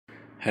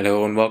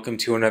Hello and welcome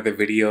to another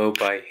video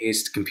by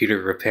Haste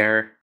Computer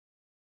Repair.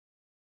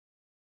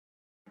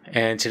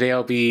 And today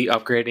I'll be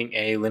upgrading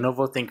a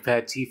Lenovo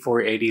ThinkPad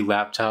T480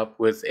 laptop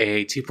with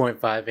a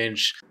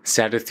 2.5-inch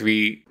SATA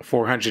 3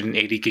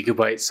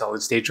 480GB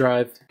solid state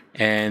drive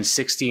and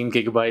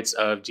 16GB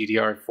of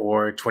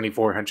DDR4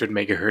 2400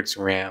 MHz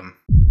RAM.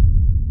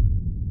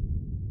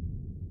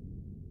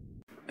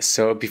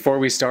 So before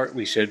we start,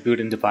 we should boot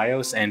into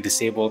BIOS and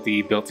disable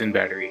the built-in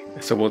battery.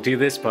 So we'll do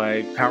this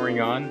by powering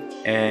on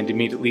and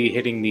immediately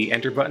hitting the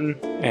enter button.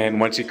 And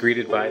once you're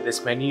greeted by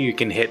this menu, you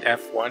can hit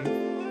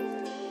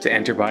F1 to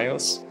enter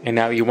BIOS. And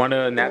now you want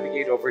to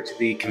navigate over to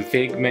the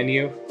config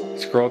menu,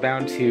 scroll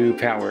down to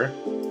power,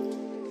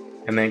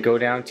 and then go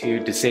down to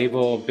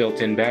disable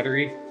built-in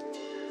battery.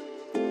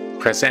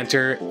 Press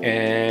enter,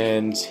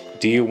 and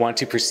do you want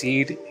to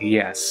proceed?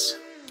 Yes.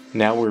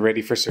 Now we're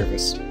ready for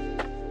service.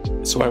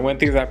 So I went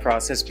through that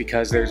process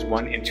because there's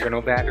one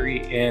internal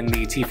battery in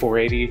the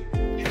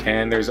T480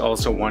 and there's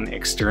also one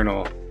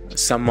external.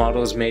 Some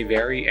models may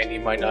vary and you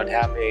might not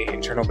have an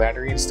internal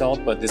battery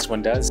installed, but this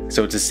one does.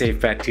 So it's a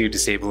safe bet to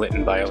disable it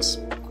in BIOS.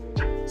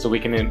 So we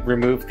can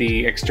remove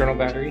the external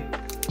battery.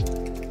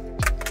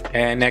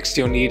 And next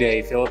you'll need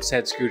a Phillips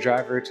head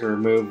screwdriver to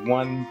remove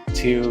 1,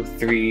 2,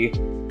 3,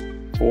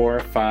 4,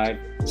 5,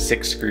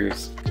 6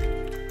 screws.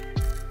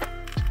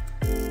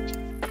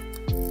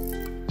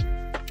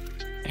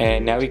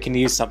 And now we can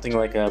use something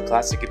like a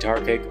plastic guitar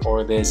pick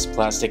or this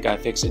plastic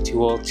iFixit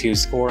tool to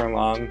score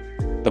along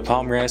the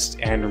palm rest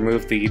and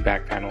remove the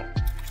back panel.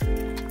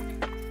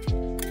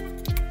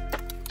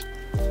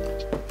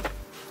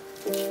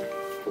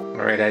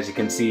 Alright, as you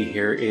can see,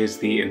 here is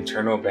the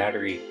internal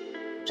battery,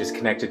 which is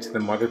connected to the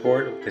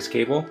motherboard with this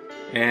cable.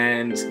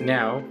 And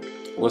now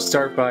we'll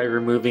start by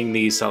removing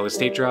the solid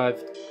state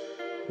drive,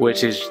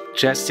 which is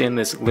just in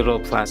this little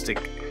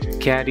plastic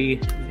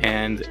caddy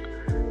and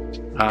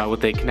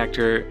with a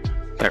connector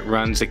that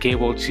runs a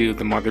cable to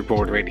the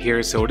motherboard right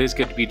here, so it is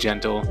good to be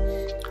gentle.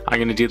 I'm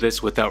going to do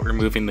this without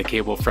removing the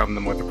cable from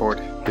the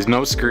motherboard. There's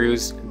no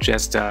screws,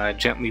 just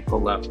gently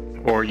pull up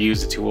or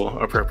use the tool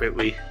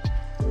appropriately.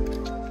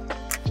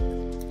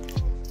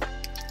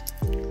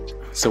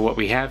 So what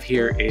we have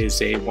here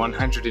is a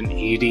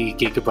 180GB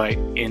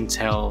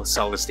Intel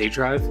solid state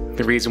drive.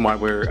 The reason why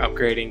we're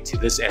upgrading to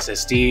this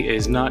SSD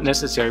is not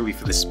necessarily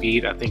for the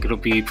speed. I think it'll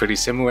be pretty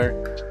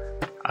similar.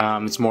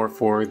 It's more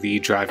for the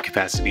drive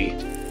capacity.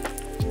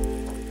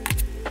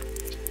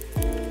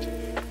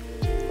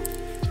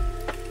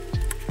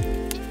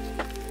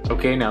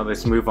 Okay, now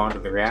let's move on to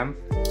the RAM.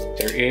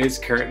 There is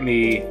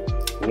currently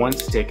one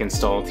stick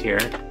installed here,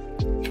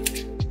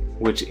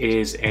 which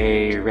is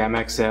a RAM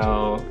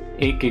XL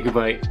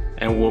 8GB,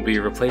 and we'll be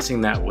replacing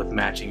that with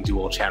matching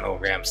dual channel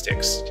RAM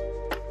sticks.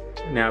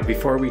 Now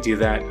before we do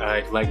that,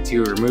 I'd like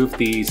to remove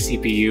the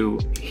CPU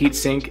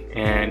heatsink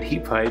and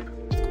heat pipe,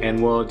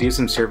 and we'll do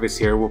some service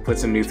here. We'll put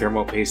some new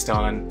thermal paste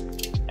on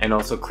and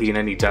also clean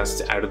any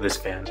dust out of this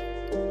fan.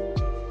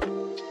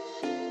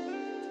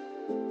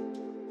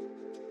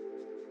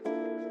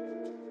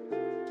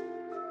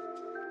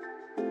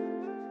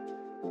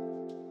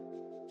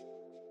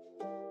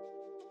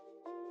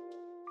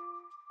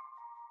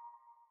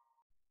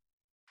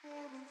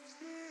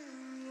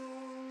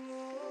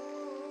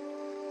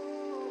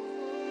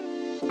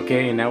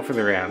 Okay, and now for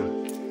the RAM.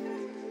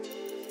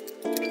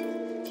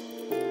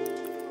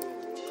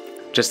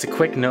 Just a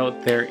quick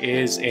note, there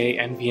is a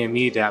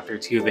NVMe adapter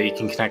too that you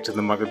can connect to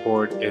the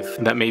motherboard if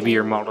that may be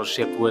your model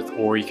shipped with,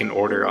 or you can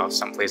order off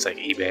someplace like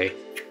eBay.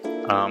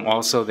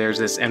 Also, there's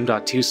this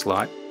M.2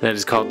 slot that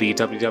is called the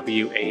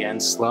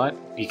WWAN slot.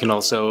 You can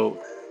also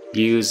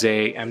use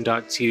a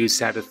M.2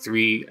 SATA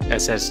 3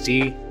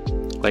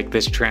 SSD like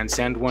this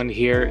Transcend one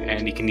here,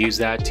 and you can use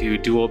that to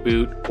dual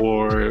boot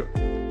or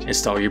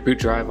install your boot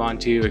drive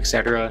onto,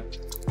 etc.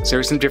 So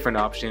there's some different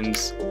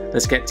options.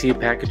 Let's get to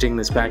packaging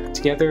this back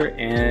together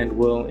and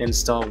we'll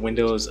install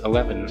Windows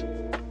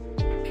 11.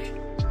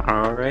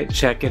 Alright,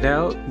 check it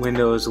out.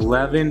 Windows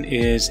 11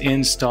 is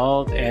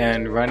installed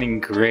and running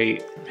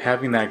great.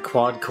 Having that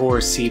quad-core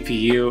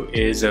CPU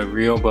is a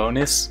real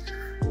bonus,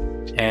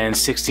 and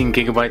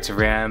 16GB of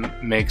RAM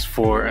makes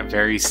for a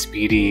very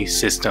speedy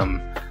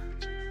system.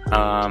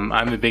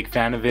 I'm a big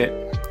fan of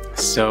it,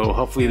 so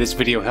hopefully this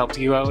video helped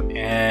you out,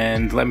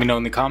 and let me know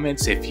in the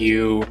comments if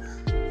you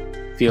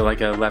feel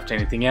like I left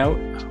anything out,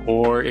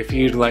 or if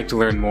you'd like to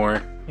learn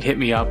more, hit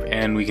me up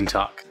and we can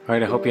talk.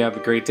 Alright, I hope you have a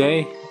great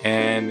day,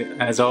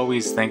 and as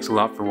always, thanks a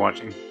lot for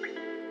watching.